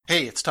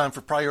Hey, it's time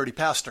for Priority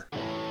Pastor.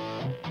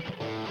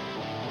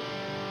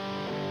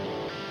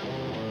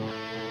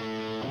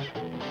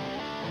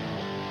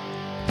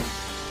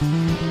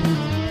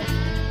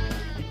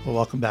 Well,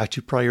 welcome back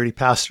to Priority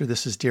Pastor.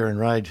 This is Darren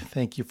Ride.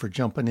 Thank you for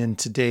jumping in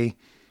today.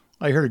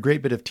 I heard a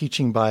great bit of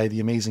teaching by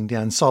the amazing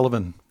Dan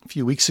Sullivan. A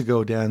few weeks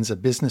ago, Dan's a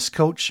business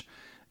coach,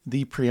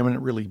 the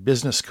preeminent really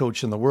business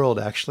coach in the world,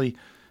 actually.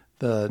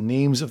 The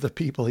names of the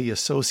people he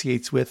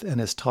associates with and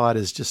has taught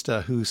is just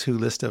a who's who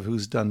list of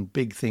who's done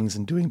big things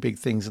and doing big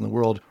things in the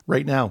world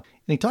right now. And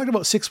he talked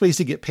about 6 ways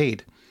to get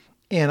paid.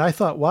 And I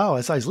thought, wow,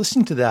 as I was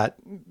listening to that,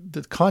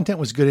 the content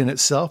was good in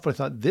itself, but I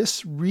thought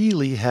this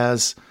really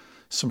has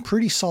some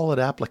pretty solid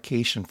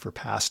application for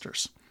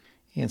pastors.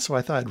 And so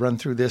I thought I'd run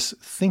through this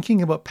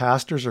thinking about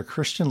pastors or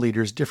Christian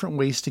leaders, different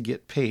ways to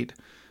get paid.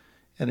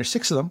 And there's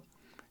 6 of them,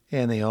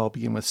 and they all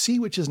begin with C,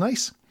 which is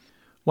nice.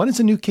 One is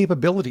a new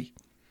capability.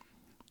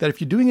 That if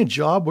you're doing a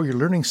job where you're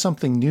learning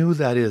something new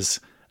that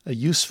is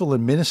useful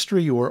in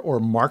ministry or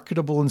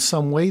marketable in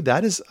some way,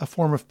 that is a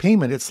form of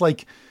payment. It's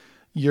like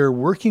you're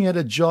working at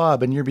a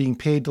job and you're being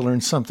paid to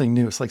learn something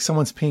new. It's like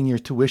someone's paying your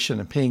tuition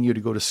and paying you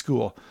to go to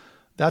school.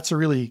 That's a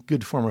really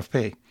good form of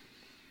pay.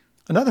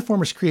 Another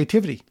form is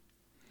creativity.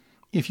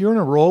 If you're in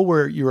a role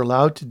where you're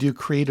allowed to do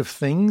creative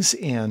things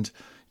and,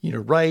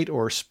 write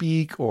or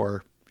speak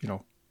or,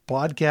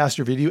 podcast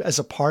or video as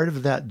a part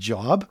of that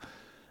job,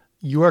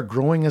 you are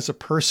growing as a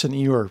person.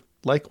 You are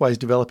likewise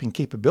developing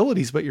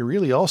capabilities, but you're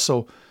really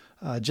also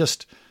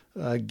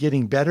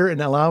getting better and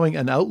allowing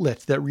an outlet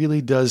that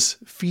really does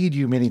feed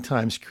you many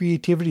times.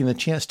 Creativity and the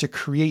chance to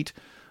create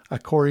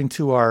according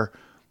to our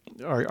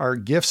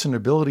gifts and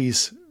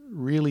abilities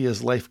really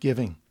is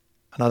life-giving.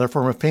 Another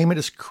form of payment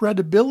is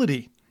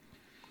credibility.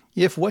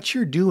 If what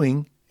you're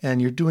doing,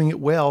 and you're doing it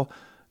well,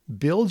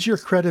 builds your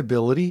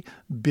credibility,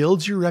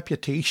 builds your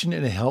reputation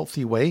in a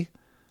healthy way,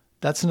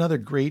 that's another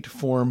great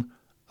form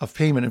of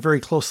payment. And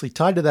very closely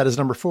tied to that is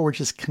number 4, which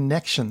is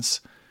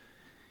connections.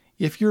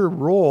 If your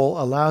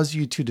role allows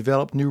you to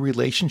develop new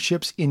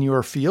relationships in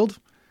your field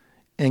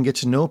and get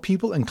to know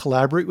people and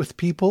collaborate with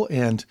people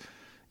and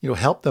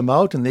help them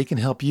out and they can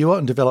help you out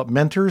and develop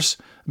mentors,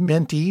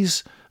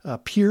 mentees,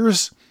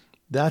 peers,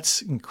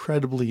 that's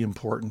incredibly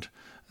important.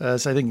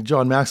 As I think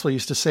John Maxwell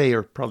used to say,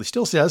 or probably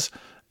still says,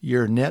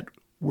 your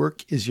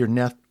network is your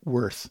net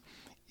worth.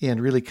 And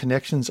really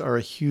connections are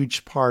a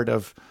huge part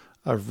of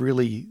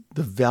really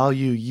the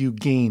value you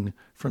gain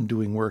from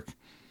doing work.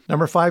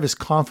 Number 5 is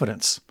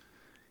confidence.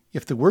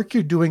 If the work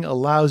you're doing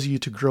allows you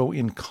to grow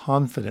in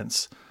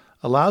confidence,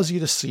 allows you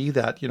to see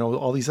that,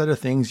 all these other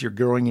things, you're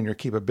growing in your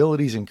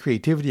capabilities and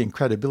creativity and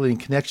credibility and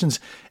connections,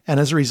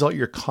 and as a result,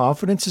 your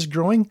confidence is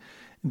growing,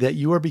 that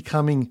you are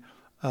becoming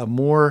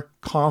more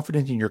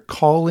confident in your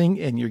calling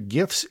and your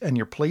gifts and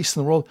your place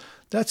in the world,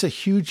 that's a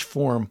huge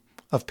form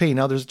of pay.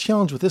 Now, there's a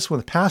challenge with this one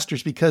with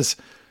pastors because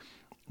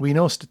we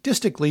know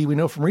statistically, we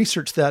know from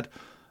research that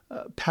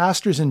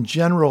pastors in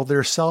general,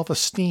 their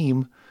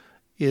self-esteem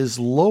is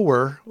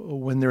lower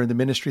when they're in the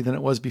ministry than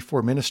it was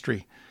before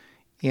ministry.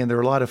 And there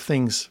are a lot of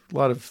things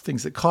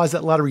that cause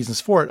that, a lot of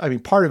reasons for it. I mean,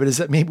 part of it is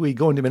that maybe we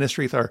go into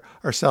ministry with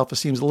our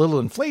self-esteem is a little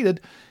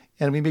inflated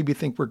and we maybe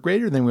think we're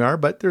greater than we are,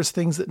 but there's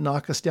things that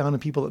knock us down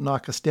and people that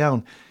knock us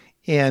down.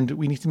 And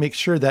we need to make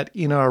sure that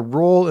in our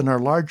role, in our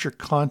larger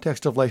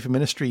context of life and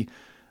ministry,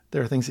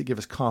 there are things that give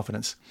us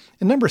confidence.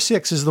 And number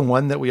 6 is the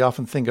one that we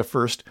often think of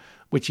first,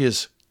 which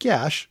is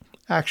cash,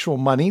 actual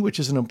money, which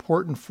is an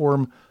important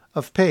form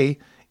of pay.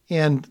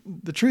 And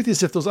the truth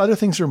is, if those other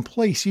things are in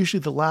place,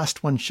 usually the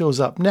last one shows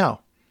up.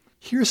 Now,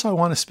 here's how I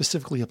want to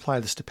specifically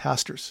apply this to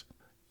pastors.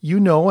 You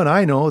know, and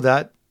I know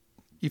that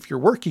if you're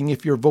working,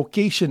 if your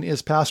vocation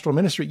is pastoral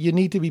ministry, you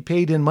need to be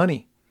paid in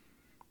money.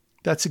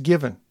 That's a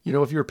given.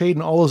 If you were paid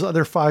in all those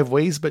other 5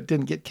 ways but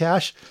didn't get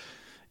cash,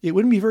 it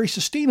wouldn't be very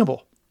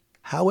sustainable.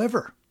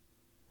 However,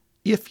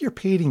 if you're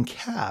paid in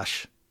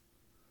cash,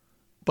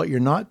 but you're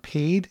not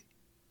paid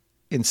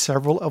in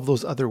several of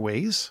those other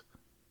ways,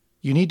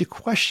 you need to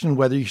question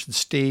whether you should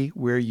stay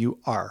where you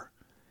are.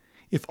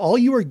 If all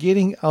you are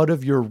getting out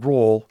of your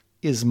role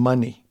is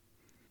money,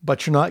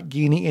 but you're not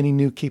gaining any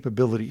new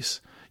capabilities,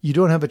 you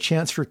don't have a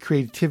chance for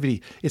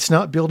creativity, it's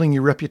not building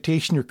your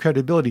reputation, your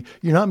credibility,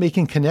 you're not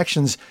making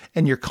connections,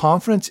 and your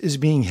confidence is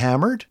being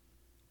hammered,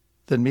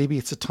 then maybe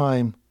it's a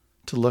time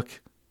to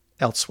look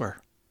elsewhere.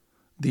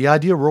 The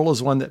ideal role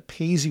is one that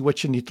pays you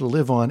what you need to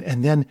live on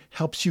and then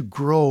helps you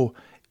grow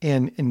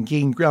and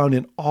gain ground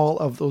in all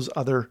of those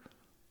other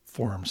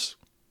forms.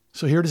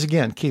 So here it is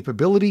again: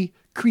 capability,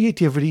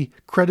 creativity,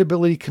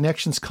 credibility,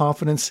 connections,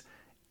 confidence,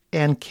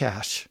 and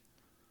cash.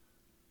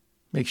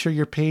 Make sure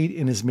you're paid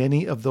in as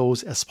many of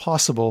those as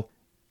possible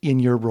in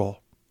your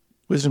role.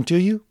 Wisdom to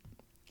you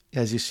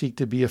as you seek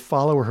to be a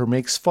follower who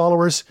makes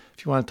followers.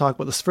 If you want to talk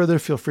about this further,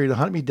 feel free to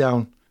hunt me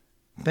down.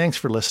 Thanks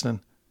for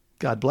listening.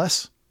 God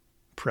bless.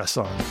 Press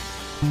on.